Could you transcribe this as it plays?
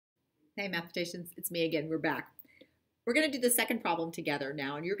Hey, mathematicians, it's me again. We're back. We're going to do the second problem together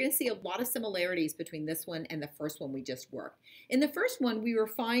now, and you're going to see a lot of similarities between this one and the first one we just worked. In the first one, we were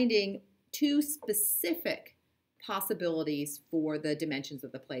finding two specific possibilities for the dimensions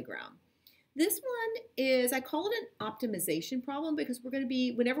of the playground. This one is, I call it an optimization problem because we're going to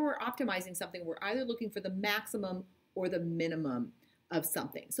be, whenever we're optimizing something, we're either looking for the maximum or the minimum of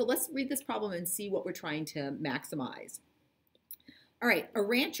something. So let's read this problem and see what we're trying to maximize. All right, a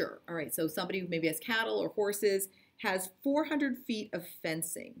rancher. All right, so somebody who maybe has cattle or horses has 400 feet of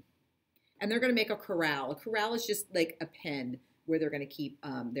fencing, and they're going to make a corral. A corral is just like a pen where they're going to keep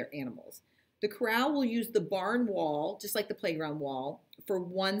their animals. The corral will use the barn wall, just like the playground wall, for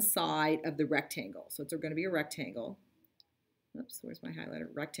one side of the rectangle. So it's going to be a rectangle. Oops, where's my highlighter?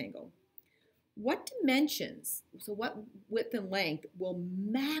 Rectangle. What dimensions, so what width and length, will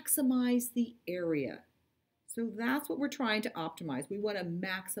maximize the area? So that's what we're trying to optimize. We want a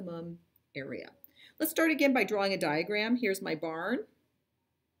maximum area. Let's start again by drawing a diagram. Here's my barn.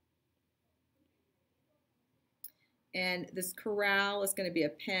 And this corral is going to be a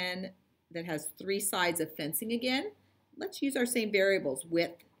pen that has three sides of fencing again. Let's use our same variables,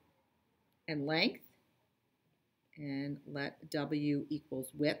 width and length. And let W equals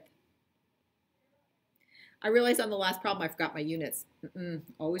width. I realized on the last problem I forgot my units.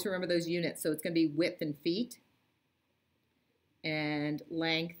 Always remember those units. So it's going to be width in feet. And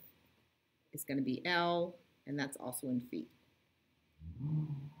length is going to be L, and that's also in feet.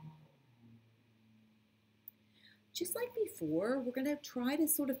 Just like before, we're going to try to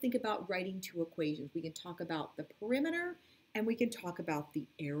sort of think about writing two equations. We can talk about the perimeter, and we can talk about the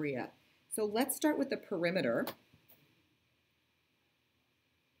area. So let's start with the perimeter.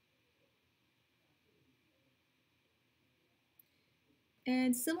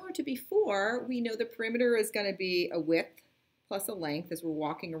 And similar to before, we know the perimeter is going to be a width plus a length as we're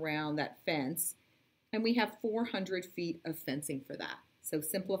walking around that fence. And we have 400 feet of fencing for that. So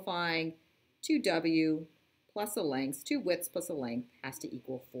simplifying 2W plus a length, 2 widths plus a length has to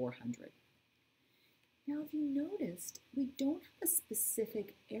equal 400. Now, if you noticed, we don't have a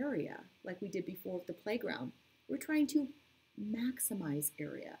specific area like we did before with the playground. We're trying to maximize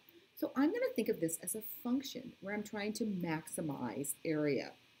area. So I'm going to think of this as a function where I'm trying to maximize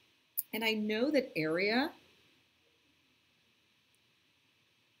area. And I know that area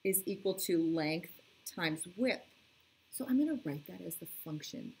is equal to length times width. So I'm going to write that as the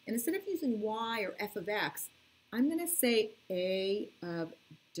function. And instead of using y or f of x, I'm going to say a of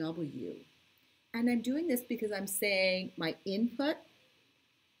w. And I'm doing this because I'm saying my input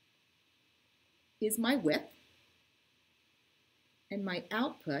is my width, and my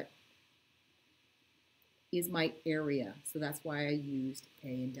output is my area. So that's why I used a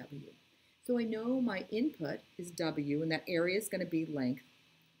and w. So I know my input is w, and that area is going to be length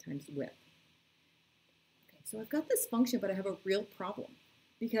times width. Okay, so I've got this function, but I have a real problem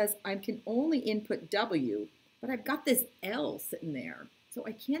because I can only input w, but I've got this L sitting there. So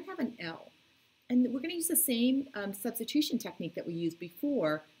I can't have an L. And we're going to use the same substitution technique that we used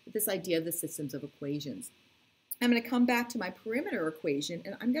before with this idea of the systems of equations. I'm going to come back to my perimeter equation,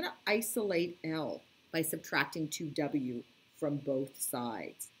 and I'm going to isolate L by subtracting 2w from both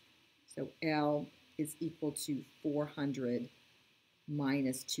sides. So L is equal to 400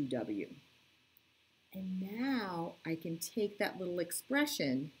 minus 2w. And now I can take that little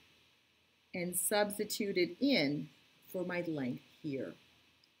expression and substitute it in for my length here.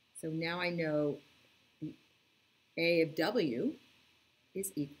 So now I know the A of w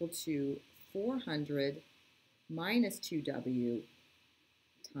is equal to 400 minus 2w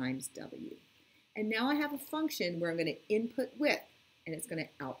times w. And now I have a function where I'm going to input width, and it's going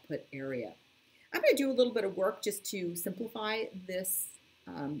to output area. I'm going to do a little bit of work just to simplify this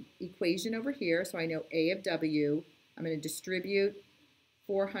equation over here. So I know A of w. I'm going to distribute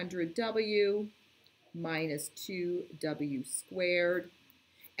 400w minus 2w squared.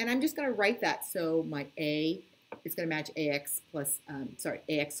 And I'm just going to write that so my A is going to match ax plus,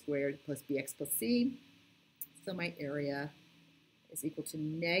 ax squared plus bx plus c. So my area is equal to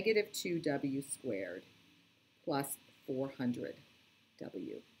negative 2w squared plus 400w.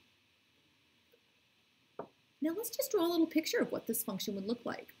 Now let's just draw a little picture of what this function would look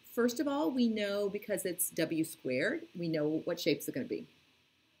like. First of all, we know because it's w squared, we know what shapes it's going to be.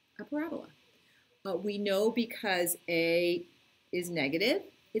 A parabola. We know because a is negative,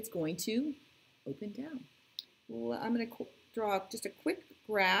 it's going to open down. Well, I'm going to draw just a quick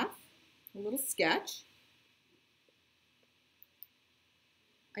graph, a little sketch.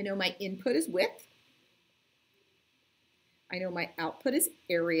 I know my input is width. I know my output is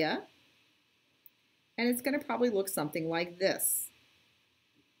area. And it's going to probably look something like this.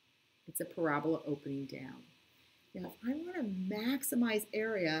 It's a parabola opening down. Now, if I want to maximize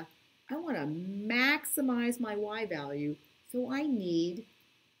area, I want to maximize my y value, so I need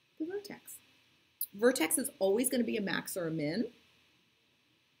the vertex. Vertex is always going to be a max or a min.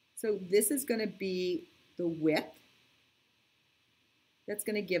 So this is going to be the width. That's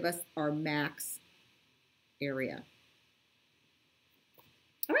going to give us our max area.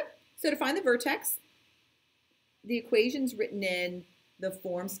 All right, so to find the vertex, the equation's written in the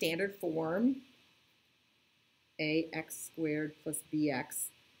standard form, ax squared plus bx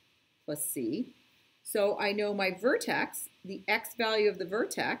plus c. So I know my vertex, the x value of the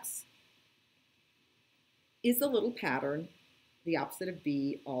vertex, is the little pattern, the opposite of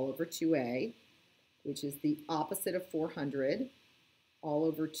b all over 2a, which is the opposite of 400 all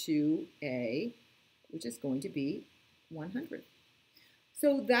over 2a, which is going to be 100.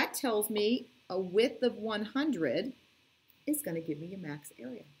 So that tells me a width of 100 is going to give me a max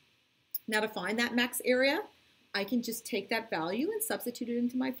area. Now to find that max area, I can just take that value and substitute it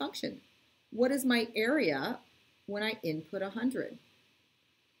into my function. What is my area when I input 100?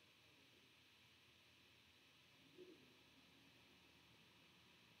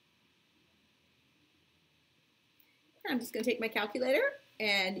 I'm just going to take my calculator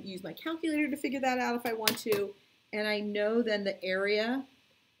and use my calculator to figure that out if I want to. And I know then the area,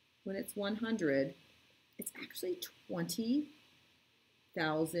 when it's 100, it's actually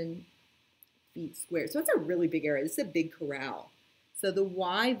 20,000 feet squared. So it's a really big area. This is a big corral. So the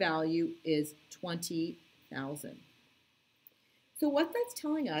y value is 20,000. So what that's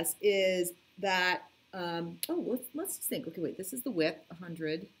telling us is that, let's just think. Okay, wait, this is the width,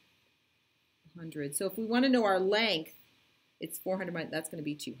 100. So if we want to know our length, it's 400, that's going to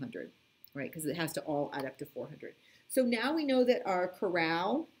be 200, right? Because it has to all add up to 400. So now we know that our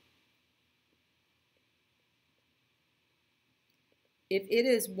corral, if it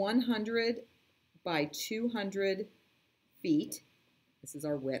is 100 by 200 feet, this is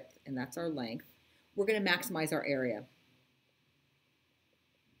our width and that's our length, we're going to maximize our area.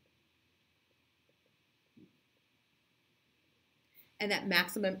 And that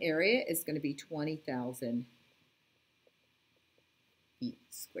maximum area is going to be 20,000 feet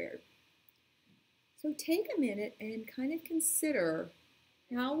squared. So take a minute and kind of consider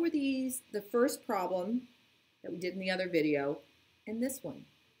how were these, the first problem that we did in the other video and this one.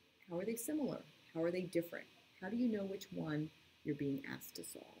 How are they similar? How are they different? How do you know which one you're being asked to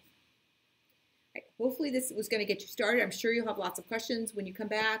solve? Right, hopefully this was going to get you started. I'm sure you'll have lots of questions when you come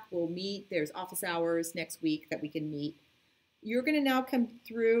back. We'll meet. There's office hours next week that we can meet. You're going to now come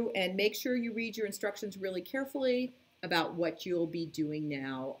through and make sure you read your instructions really carefully about what you'll be doing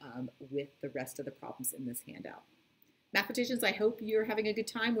now with the rest of the problems in this handout. Mathematicians, I hope you're having a good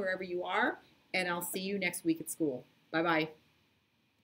time wherever you are, and I'll see you next week at school. Bye-bye.